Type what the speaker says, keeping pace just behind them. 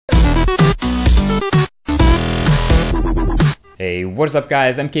Hey, what is up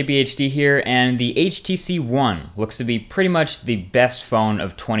guys, MKBHD here, and the HTC One looks to be pretty much the best phone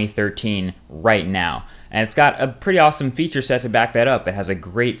of 2013 right now. And it's got a pretty awesome feature set to back that up. It has a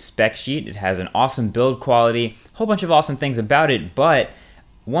great spec sheet, it has an awesome build quality, a whole bunch of awesome things about it, but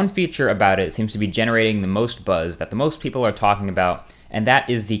one feature about it seems to be generating the most buzz that the most people are talking about, and that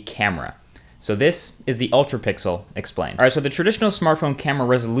is the camera. So this is the Ultrapixel explained. Alright, so the traditional smartphone camera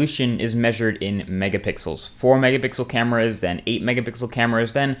resolution is measured in megapixels. 4 megapixel cameras, then 8 megapixel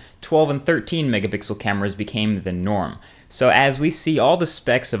cameras, then 12 and 13 megapixel cameras became the norm. So as we see all the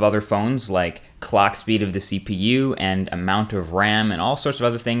specs of other phones like clock speed of the CPU and amount of RAM and all sorts of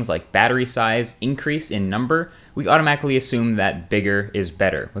other things like battery size increase in number, we automatically assume that bigger is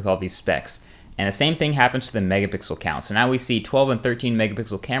better with all these specs. And the same thing happens to the megapixel count. So now we see 12 and 13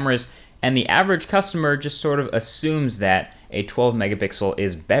 megapixel cameras, and the average customer just sort of assumes that a 12 megapixel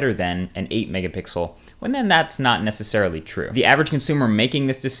is better than an 8 megapixel, when then that's not necessarily true. The average consumer making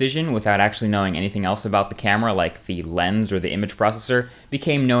this decision without actually knowing anything else about the camera, like the lens or the image processor,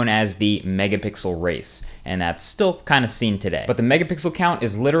 became known as the megapixel race, and that's still kind of seen today. But the megapixel count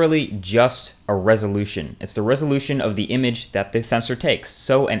is literally just a resolution. It's the resolution of the image that the sensor takes.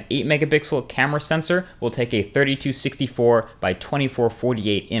 So an 8 megapixel camera sensor will take a 3264 by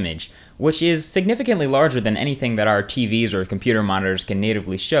 2448 image, which is significantly larger than anything that our TVs or computer monitors can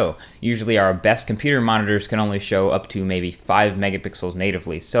natively show. Usually our best computer monitors can only show up to maybe 5 megapixels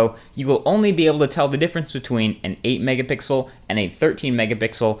natively. So you will only be able to tell the difference between an 8 megapixel and a 13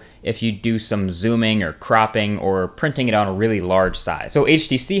 megapixel if you do some zooming or cropping or printing it on a really large size. So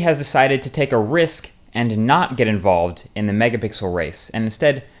HTC has decided to take a risk and not get involved in the megapixel race and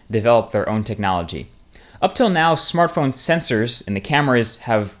instead develop their own technology. Up till now, smartphone sensors and the cameras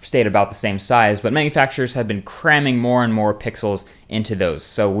have stayed about the same size, but manufacturers have been cramming more and more pixels into those.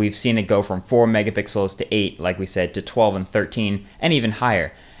 So we've seen it go from 4 megapixels to 8, like we said, to 12 and 13, and even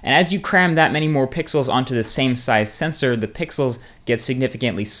higher. And as you cram that many more pixels onto the same size sensor, the pixels get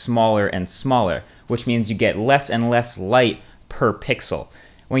significantly smaller and smaller, which means you get less and less light per pixel.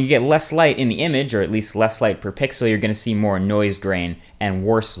 When you get less light in the image, or at least less light per pixel, you're going to see more noise grain and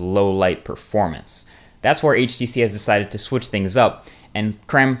worse low light performance. That's where HTC has decided to switch things up and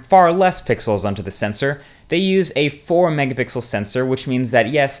cram far less pixels onto the sensor. They use a 4 megapixel sensor, which means that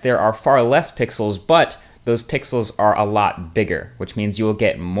yes, there are far less pixels, but those pixels are a lot bigger, which means you will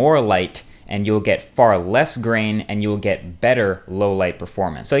get more light and you'll get far less grain and you'll get better low light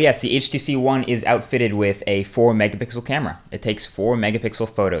performance. So yes, the HTC One is outfitted with a 4 megapixel camera. It takes 4 megapixel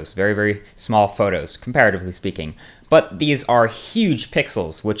photos, very, very small photos, comparatively speaking. But these are huge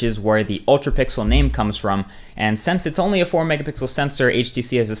pixels, which is where the Ultrapixel name comes from. And since it's only a 4 megapixel sensor,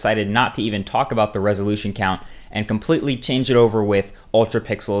 HTC has decided not to even talk about the resolution count and completely change it over with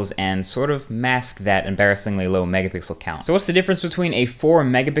ultrapixels and sort of mask that embarrassingly low megapixel count. So what's the difference between a 4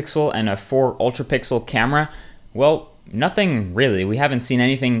 megapixel and a 4 ultrapixel camera? Well, nothing really. We haven't seen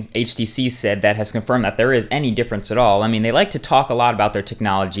anything HTC said that has confirmed that there is any difference at all. I mean, they like to talk a lot about their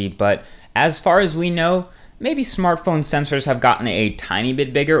technology, but as far as we know, maybe smartphone sensors have gotten a tiny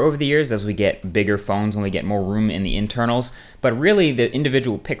bit bigger over the years as we get bigger phones and we get more room in the internals, but really the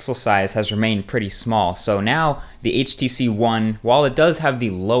individual pixel size has remained pretty small. So now the HTC One, while it does have the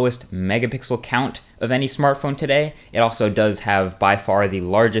lowest megapixel count of any smartphone today, it also does have by far the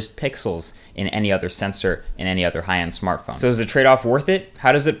largest pixels in any other sensor in any other high-end smartphone. So is the trade-off worth it?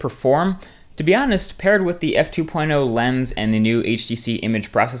 How does it perform? To be honest, paired with the f2.0 lens and the new HTC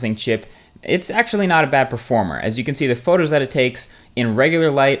image processing chip, it's actually not a bad performer. As you can see, the photos that it takes in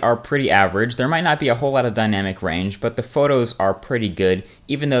regular light are pretty average. There might not be a whole lot of dynamic range, but the photos are pretty good,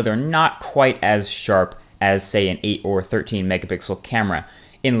 even though they're not quite as sharp as, say, an 8 or 13 megapixel camera.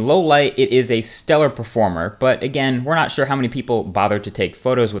 In low light, it is a stellar performer, but again, we're not sure how many people bother to take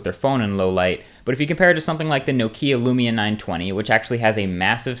photos with their phone in low light. But if you compare it to something like the Nokia Lumia 920, which actually has a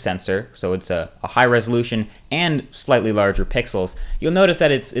massive sensor, so it's a high resolution and slightly larger pixels, you'll notice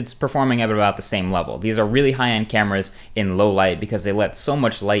that it's performing at about the same level. These are really high-end cameras in low light because they let so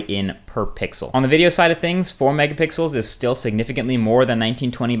much light in per pixel. On the video side of things, 4 megapixels is still significantly more than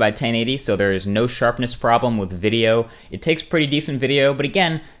 1920 by 1080, so there is no sharpness problem with video. It takes pretty decent video, but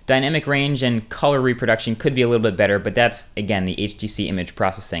again, dynamic range and color reproduction could be a little bit better, but that's, again, the HTC image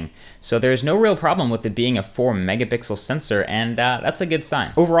processing. So there's no real problem with it being a 4 megapixel sensor, and that's a good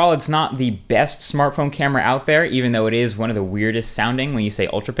sign. Overall, it's not the best smartphone camera out there, even though it is one of the weirdest sounding when you say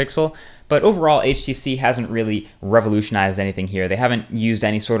ultrapixel. But overall, HTC hasn't really revolutionized anything here. They haven't used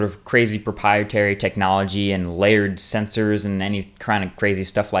any sort of crazy proprietary technology and layered sensors and any kind of crazy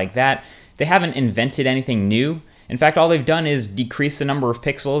stuff like that. They haven't invented anything new. In fact, all they've done is decrease the number of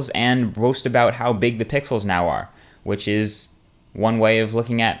pixels and boast about how big the pixels now are, which is one way of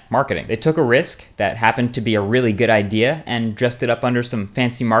looking at marketing. They took a risk that happened to be a really good idea and dressed it up under some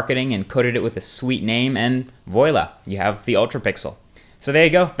fancy marketing and coated it with a sweet name, and voila, you have the Ultrapixel. So there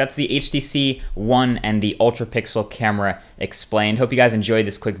you go, that's the HTC One and the Ultrapixel camera explained. Hope you guys enjoyed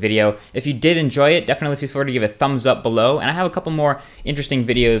this quick video. If you did enjoy it, definitely feel free to give a thumbs up below, and I have a couple more interesting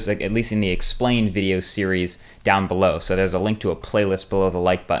videos, like at least in the explained video series down below. So there's a link to a playlist below the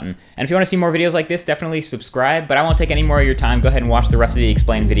like button. And if you want to see more videos like this, definitely subscribe, but I won't take any more of your time. Go ahead and watch the rest of the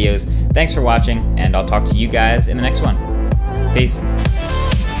explained videos. Thanks for watching, and I'll talk to you guys in the next one. Peace.